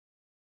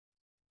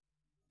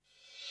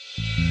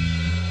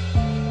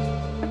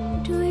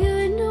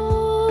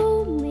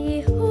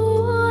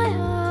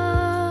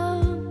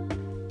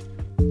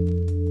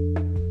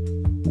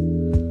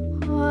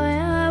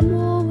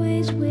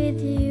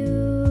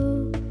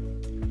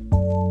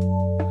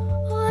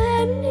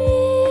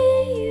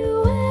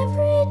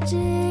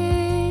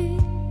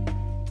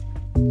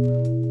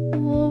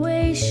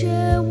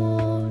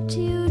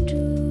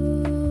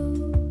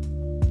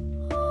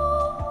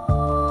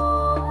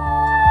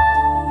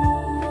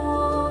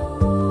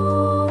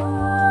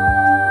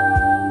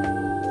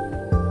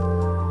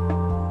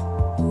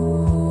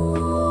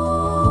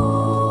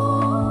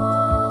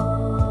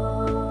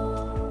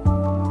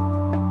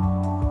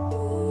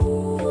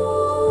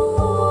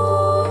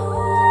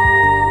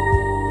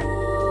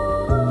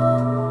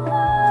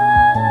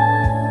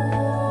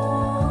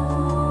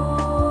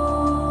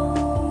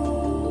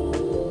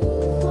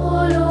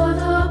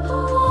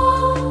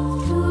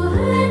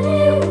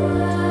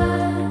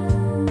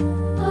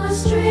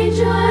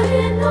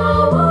in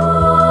the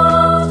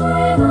world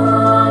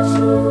without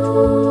you.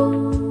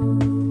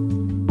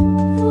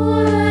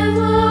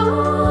 Forever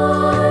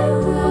I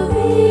will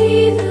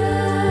be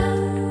there,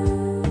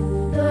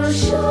 the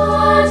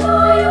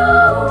shadow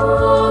you're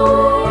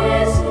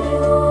always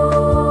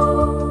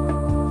new.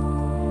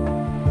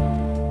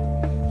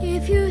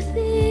 If you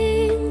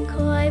think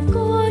I've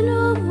gone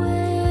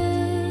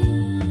away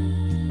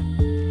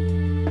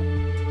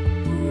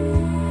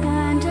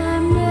and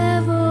I'm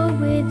never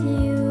with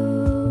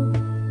you,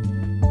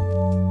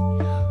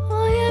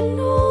 I am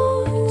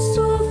not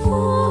so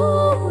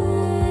far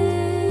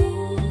away,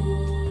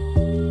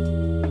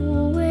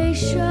 always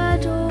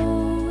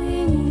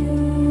shadowing you.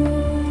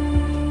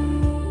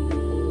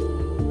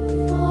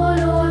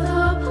 Follow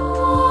the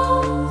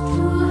path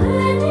to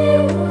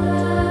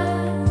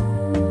anywhere,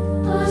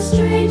 a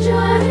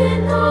stranger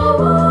in the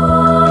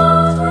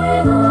world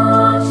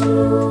without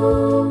you.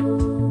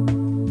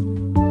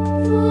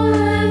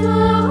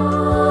 Forever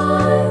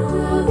I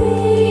will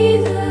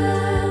be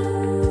there,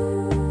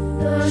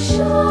 the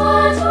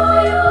shadow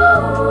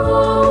you're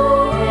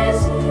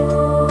always new.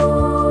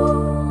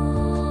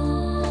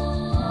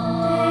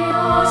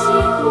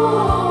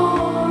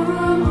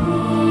 Beaticorum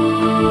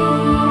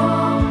mea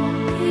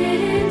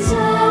in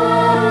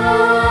terra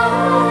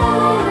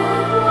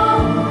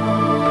est.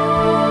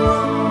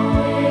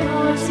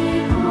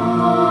 Beaticorum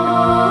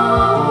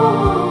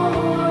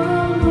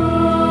mea.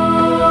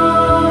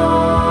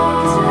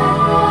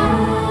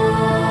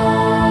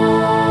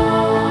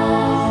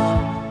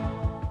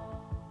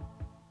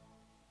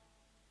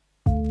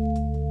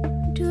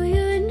 Do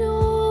you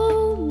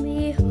know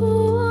me,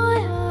 who I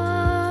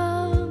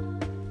am?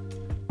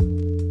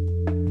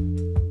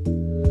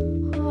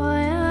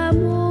 I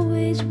am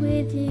always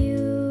with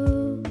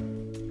you.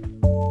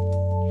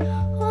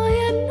 I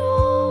am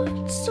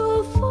not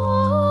so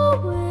far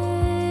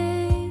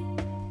away,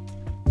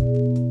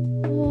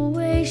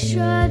 always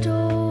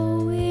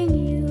shadowing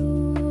you.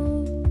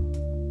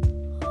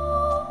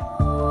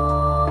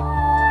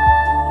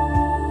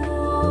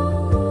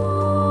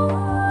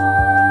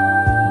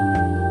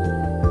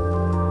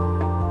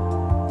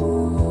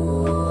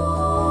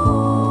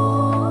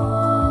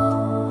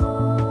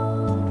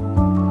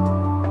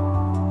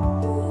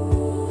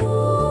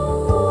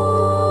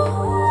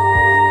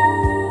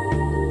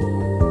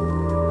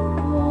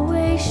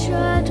 Always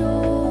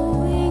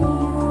shadowing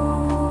you.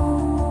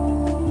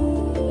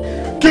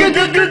 Go,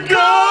 go, go,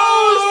 go!